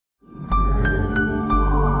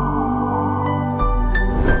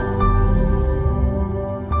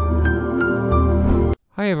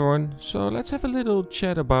Hi everyone, so let's have a little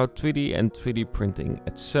chat about 3D and 3D printing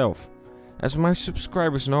itself. As my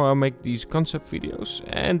subscribers know, I make these concept videos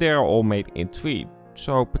and they are all made in 3D,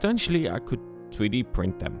 so potentially I could 3D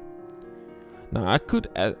print them. Now I could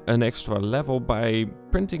add an extra level by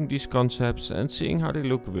printing these concepts and seeing how they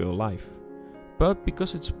look real life. But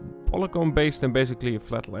because it's polygon based and basically a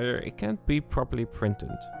flat layer, it can't be properly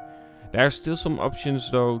printed. There are still some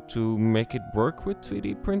options though to make it work with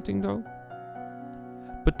 3D printing though.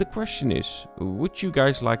 But the question is, would you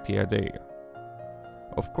guys like the idea?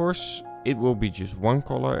 Of course, it will be just one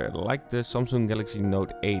color like the Samsung Galaxy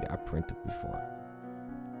Note 8 I printed before.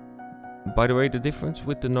 By the way, the difference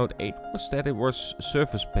with the Note 8 was that it was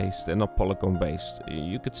surface based and not polygon based.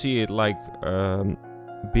 You could see it like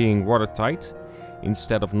being watertight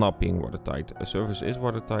instead of not being watertight. A surface is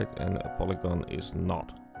watertight and a polygon is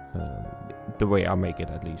not. The way I make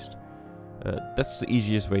it at least. That's the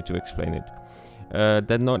easiest way to explain it.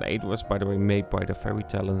 That Note 8 was, by the way, made by the very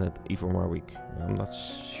talented Ivo Marwijk. I'm not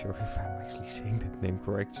sure if I'm actually saying that name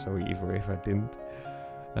correct. Sorry, Ivo, if I didn't.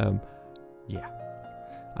 Yeah.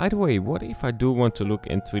 Either way, what if I do want to look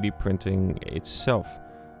in 3D printing itself?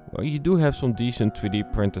 Well, you do have some decent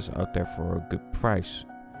 3D printers out there for a good price.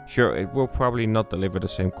 Sure, it will probably not deliver the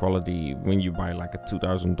same quality when you buy like a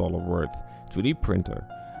 $2,000 worth 3D printer.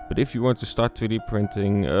 But if you want to start 3D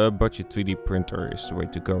printing, a budget 3D printer is the way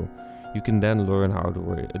to go. You can then learn how the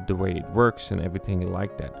way it works and everything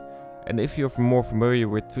like that. And if you're more familiar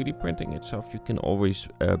with 3D printing itself, you can always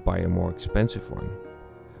buy a more expensive one.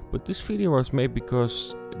 But this video was made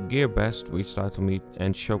because Gearbest reached out to me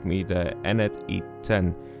and showed me the Anet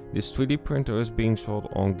e10. This 3D printer is being sold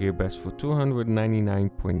on Gearbest for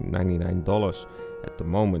 $299.99 at the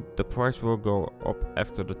moment. The price will go up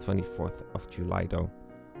after the 24th of July though.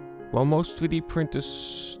 While most 3D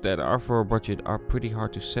printers that are for a budget are pretty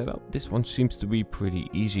hard to set up, this one seems to be pretty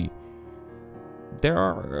easy. There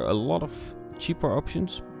are a lot of cheaper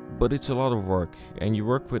options, but it's a lot of work. And you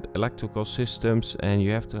work with electrical systems and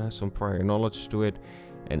you have to have some prior knowledge to it.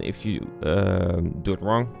 And if you do it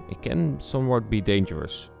wrong, it can somewhat be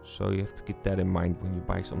dangerous. So you have to keep that in mind when you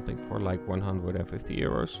buy something for like 150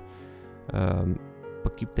 euros.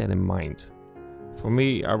 But keep that in mind. For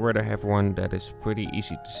me, I'd rather have one that is pretty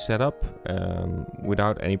easy to set up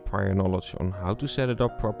without any prior knowledge on how to set it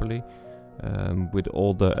up properly. With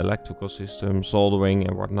all the electrical systems, soldering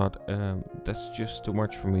and whatnot, that's just too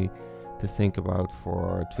much for me to think about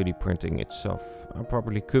for 3D printing itself. I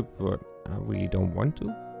probably could, but I really don't want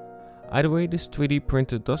to. Either way, this 3D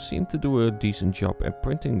printer does seem to do a decent job at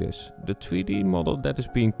printing this. The 3D model that is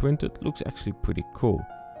being printed looks actually pretty cool.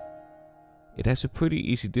 It has a pretty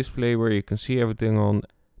easy display where you can see everything on.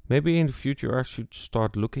 Maybe in the future I should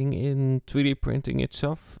start looking in 3D printing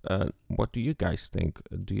itself. What do you guys think?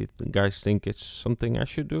 Do you guys think it's something I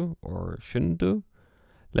should do or shouldn't do?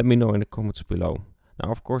 Let me know in the comments below.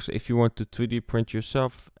 Now of course, if you want to 3D print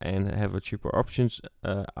yourself and have a cheaper options,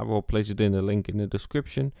 I will place it in the link in the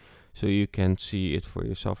description so you can see it for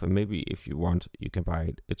yourself, and maybe if you want you can buy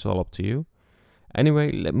it. It's all up to you.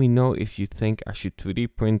 Anyway, let me know if you think I should 3D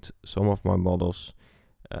print some of my models.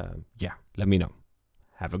 Yeah, let me know.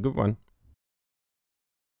 Have a good one.